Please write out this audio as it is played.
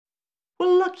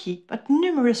lucky that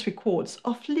numerous records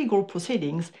of legal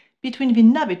proceedings between the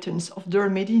inhabitants of Deir el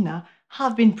Medina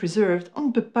have been preserved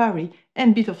on papyri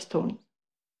and bits of stone.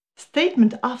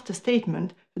 Statement after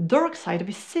statement, the dark side of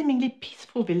this seemingly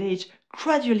peaceful village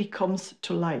gradually comes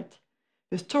to light.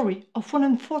 The story of one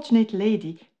unfortunate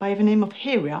lady by the name of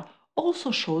Herya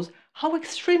also shows how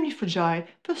extremely fragile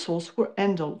the souls were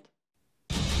handled.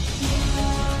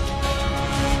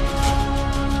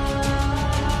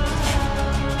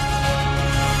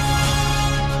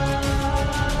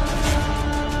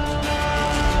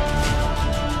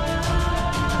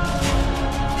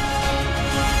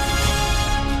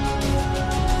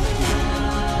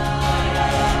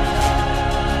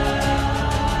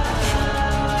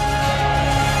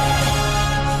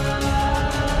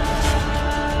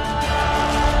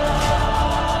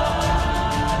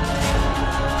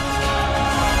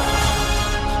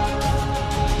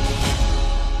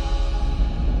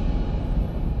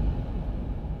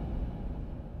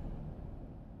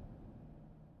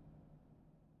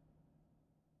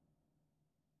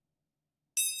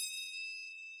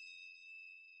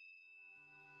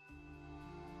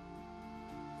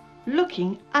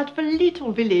 Looking at the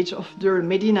little village of Deir el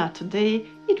Medina today,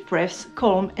 it breathes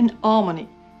calm and harmony,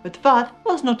 but that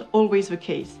was not always the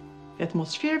case. The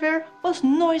atmosphere there was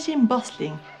noisy and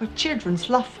bustling, where children's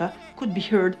laughter could be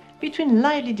heard between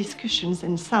lively discussions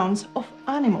and sounds of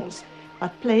animals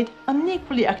that played an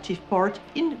equally active part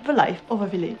in the life of a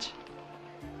village.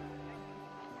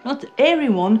 Not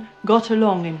everyone got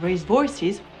along, and raised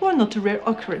voices were not a rare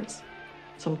occurrence.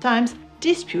 Sometimes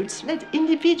disputes led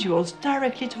individuals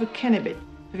directly to the Kenebet,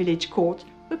 the village court,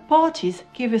 where parties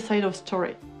gave a side of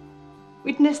story.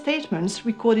 Witness statements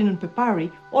recorded on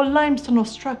papyri or limestone or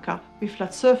strata with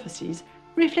flat surfaces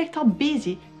reflect how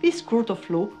busy this court of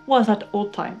law was at all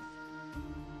times.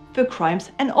 The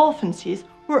crimes and offences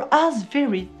were as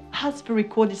varied as the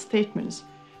recorded statements,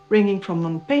 ranging from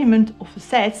non-payment of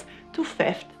assets to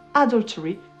theft,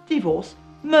 adultery, divorce,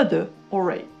 murder or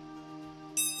rape.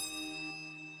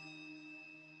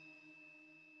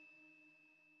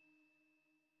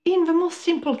 In the most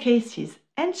simple cases,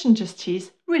 ancient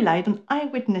justice relied on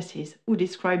eyewitnesses who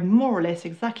described more or less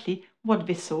exactly what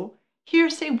they saw,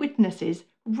 hearsay witnesses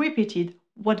repeated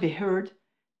what they heard,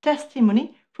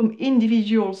 testimony from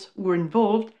individuals who were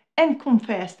involved and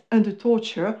confessed under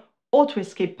torture or to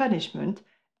escape punishment,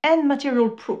 and material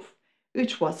proof,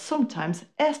 which was sometimes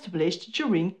established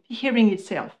during the hearing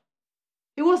itself.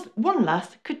 There was one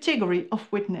last category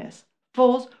of witness,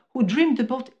 those who dreamed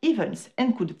about events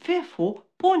and could therefore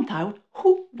point out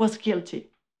who was guilty.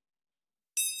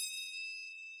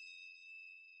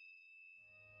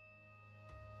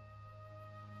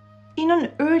 In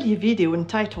an earlier video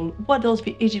entitled "What Does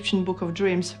the Egyptian Book of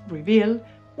Dreams Reveal?",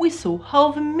 we saw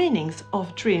how the meanings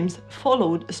of dreams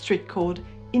followed a strict code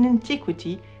in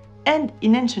antiquity, and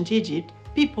in ancient Egypt,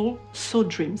 people saw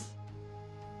dreams.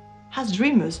 As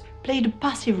dreamers played a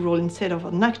passive role instead of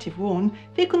an active one,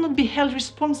 they could not be held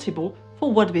responsible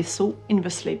for what they saw in the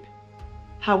sleep.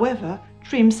 However,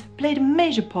 dreams played a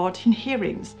major part in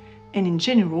hearings, and in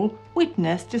general,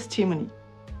 witness testimony.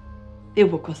 They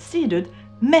were considered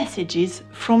messages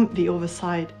from the other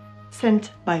side,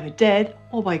 sent by the dead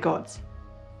or by gods.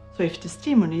 So if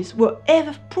testimonies were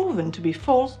ever proven to be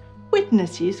false,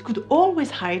 witnesses could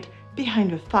always hide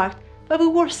behind the fact that they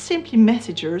were simply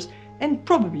messengers and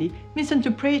probably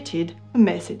misinterpreted a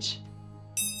message.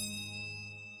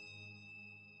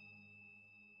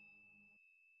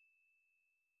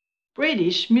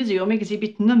 British Museum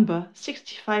exhibit number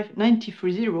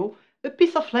 65930, a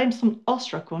piece of limestone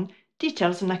ostrakon,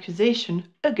 details an accusation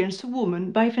against a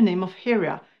woman by the name of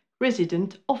Herya,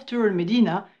 resident of Deir el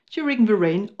Medina during the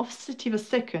reign of Seti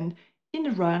II in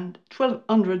around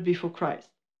 1200 before Christ.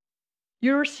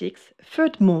 Year 6,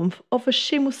 third month of the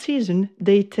Shemu season,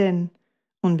 day 10.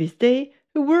 On this day,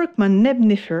 the workman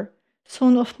Nebnefer,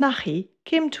 son of Nahi,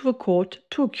 came to the court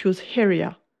to accuse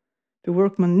Herya. The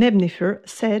workman Nebnefer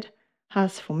said,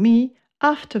 "As for me,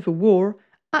 after the war,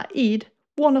 I hid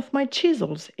one of my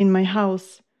chisels in my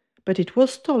house, but it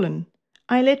was stolen.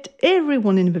 I let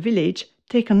everyone in the village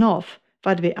take an oath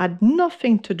that they had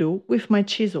nothing to do with my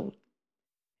chisel.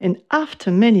 And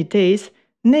after many days,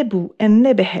 Nebu and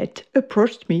Nebehet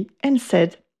approached me and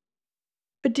said,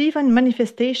 'A divine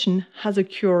manifestation has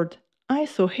occurred. I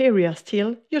saw Herya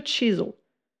steal your chisel.'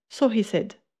 So he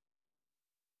said."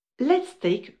 Let's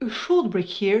take a short break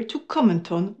here to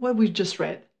comment on what we've just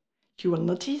read. You will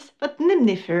notice that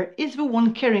Nebnefer is the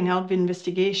one carrying out the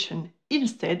investigation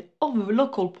instead of the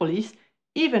local police,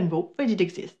 even though they did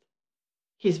exist.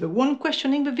 He's the one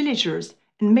questioning the villagers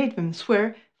and made them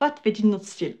swear that they did not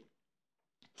steal.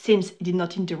 Since he did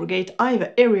not interrogate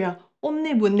either Herya or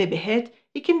Nebu Nebehet,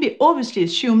 it can be obviously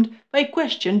assumed that he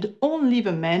questioned only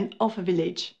the men of the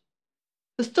village.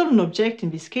 The stolen object in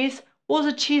this case was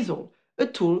a chisel, a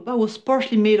tool that was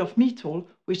partially made of metal,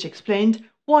 which explained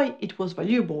why it was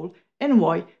valuable and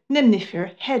why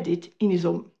Nemnefer had it in his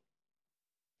home.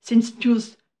 Since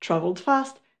news travelled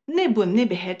fast, Nebu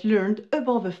Nebehet learned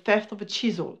about the theft of the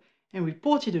chisel and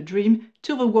reported a dream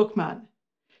to the workman.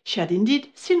 She had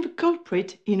indeed seen the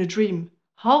culprit in a dream.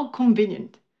 How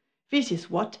convenient! This is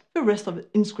what the rest of the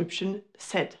inscription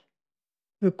said.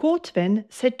 The court then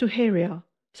said to Herya,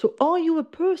 "So are you a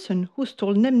person who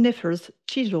stole Nemnefer's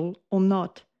chisel or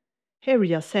not?"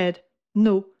 Herya said,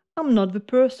 "No, I'm not the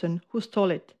person who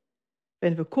stole it."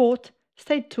 Then the court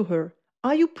said to her,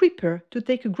 "Are you prepared to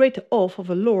take a great oath of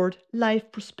the Lord,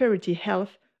 life, prosperity,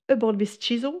 health, about this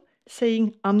chisel,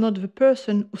 saying, 'I'm not the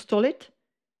person who stole it'?"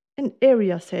 And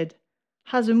Herya said,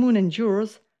 "As the moon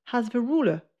endures, as the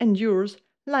ruler endures,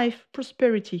 life,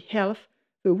 prosperity, health,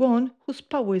 the one whose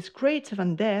power is greater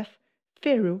than death,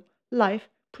 Pharaoh, life,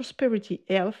 prosperity,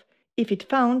 health, if it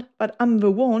found that I'm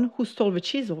the one who stole the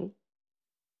chisel."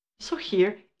 So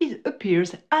here it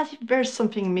appears as if there's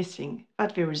something missing,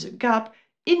 that there is a gap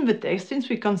in the text since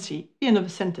we can't see the end of the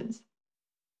sentence.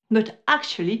 But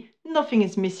actually, nothing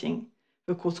is missing.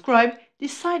 The court scribe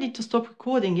decided to stop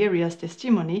recording Herya's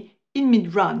testimony in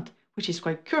mid-rant, which is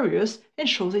quite curious and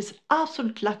shows his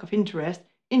absolute lack of interest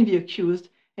in the accused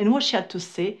and what she had to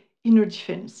say in her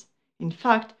defense. In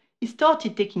fact, he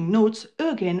started taking notes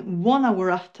again 1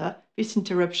 hour after this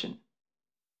interruption.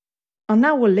 An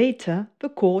hour later, the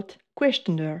court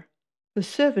questioned her. The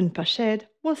servant Pached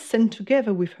was sent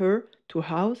together with her to a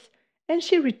house, and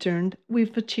she returned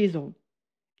with the chisel.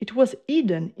 It was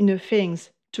hidden in her fangs,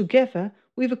 together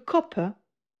with a copper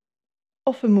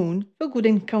of a moon, the good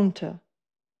encounter.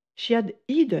 She had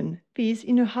hidden these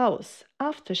in her house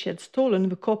after she had stolen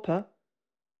the copper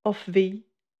of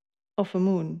a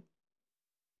moon.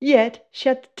 Yet she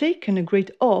had taken a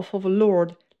great oath of the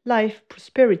Lord, life,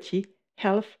 prosperity,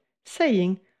 health,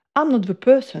 saying, "I'm not the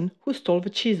person who stole the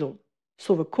chisel."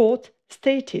 So the court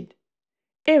stated,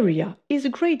 "Herya is a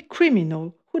great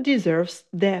criminal who deserves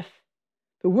death.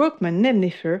 The workman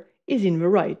Nemnefer is in the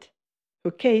right."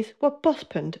 Her case was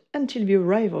postponed until the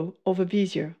arrival of a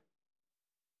vizier.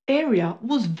 Herya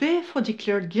was therefore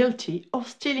declared guilty of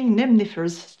stealing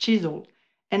Nemnefer's chisel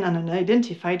and an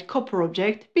unidentified copper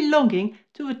object belonging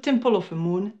to the Temple of the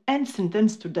Moon and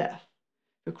sentenced to death.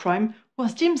 The crime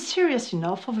was deemed serious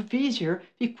enough for the vizier,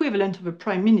 the equivalent of a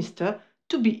prime minister,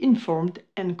 to be informed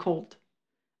and called.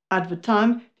 At the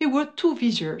time, there were 2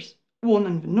 viziers, one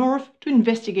in the north to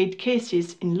investigate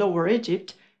cases in Lower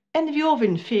Egypt, and the other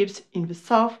in Thebes in the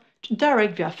south to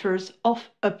direct the affairs of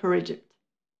Upper Egypt.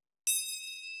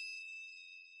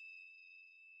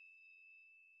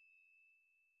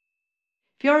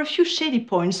 There are a few shady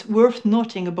points worth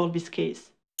noting about this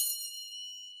case.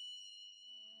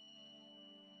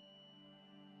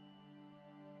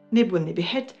 Nebu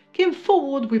Nebehet came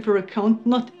forward with her account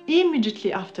not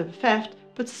immediately after the theft,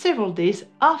 but several days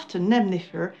after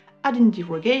Nemnefer had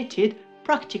interrogated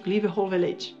practically the whole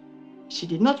village. She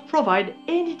did not provide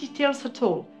any details at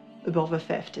all about the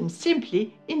theft and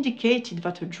simply indicated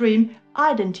that her dream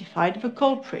identified the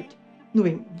culprit,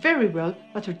 knowing very well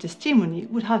that her testimony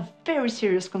would have very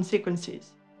serious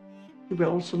consequences. You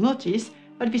will also notice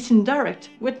that this indirect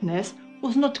witness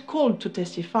was not called to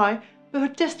testify, but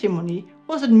her testimony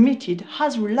was admitted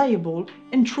as reliable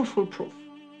and truthful proof.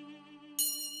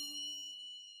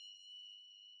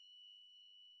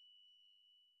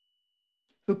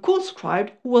 The court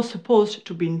scribe, who was supposed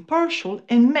to be impartial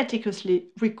and meticulously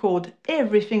record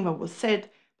everything that was said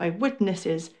by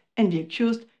witnesses and the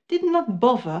accused, did not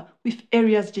bother with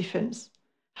Herya's defense.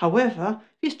 However,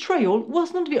 this trial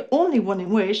was not the only one in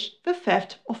which the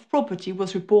theft of property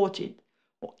was reported,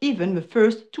 or even the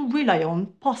first to rely on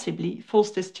possibly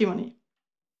false testimony.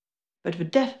 But the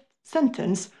death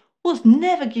sentence was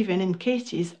never given in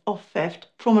cases of theft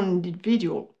from an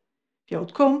individual. The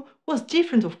outcome was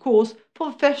different, of course,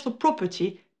 for the theft of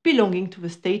property belonging to the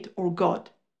state or God.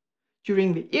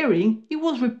 During the hearing, it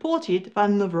was reported that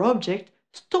another object,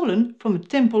 stolen from the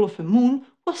Temple of the Moon,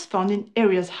 was found in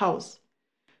Herya's house.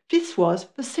 This was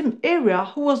the same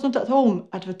Herya who was not at home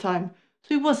at the time,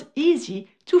 so it was easy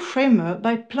to frame her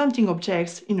by planting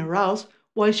objects in her house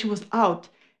while she was out,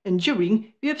 and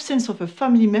during the absence of her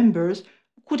family members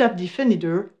who could have defended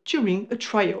her during a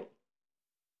trial.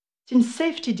 Since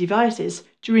safety devices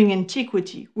during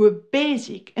antiquity were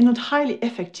basic and not highly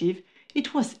effective,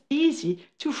 it was easy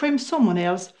to frame someone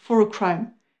else for a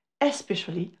crime,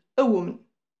 especially a woman.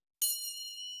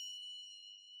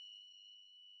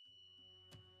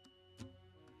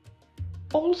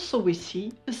 Also we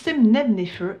see the same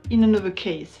Nebnefer in another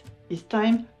case, this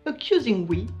time accusing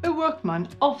a workman,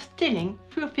 of stealing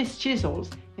 3 of his chisels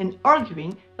and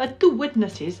arguing that 2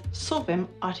 witnesses saw them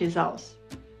at his house.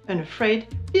 Unafraid,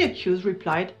 the accused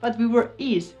replied that they were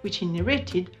his, which he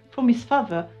narrated from his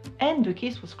father, and the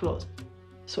case was closed.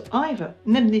 So either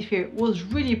Nebnefer was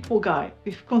really a poor guy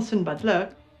with constant bad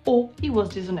luck, or he was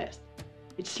dishonest.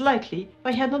 It's likely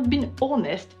that he had not been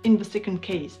honest in the second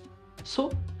case,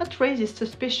 so that raises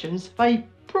suspicions that he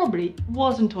probably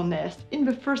wasn't honest in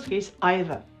the first case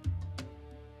either.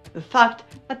 The fact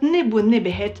that Nebu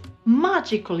Nebehet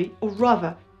magically, or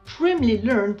rather dreamily,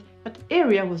 learned that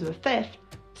Herya was a theft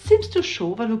seems to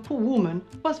show that the poor woman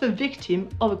was the victim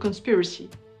of a conspiracy.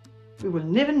 We will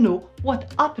never know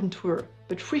what happened to her,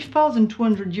 but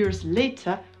 3,200 years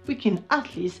later we can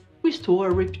at least restore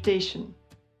her reputation.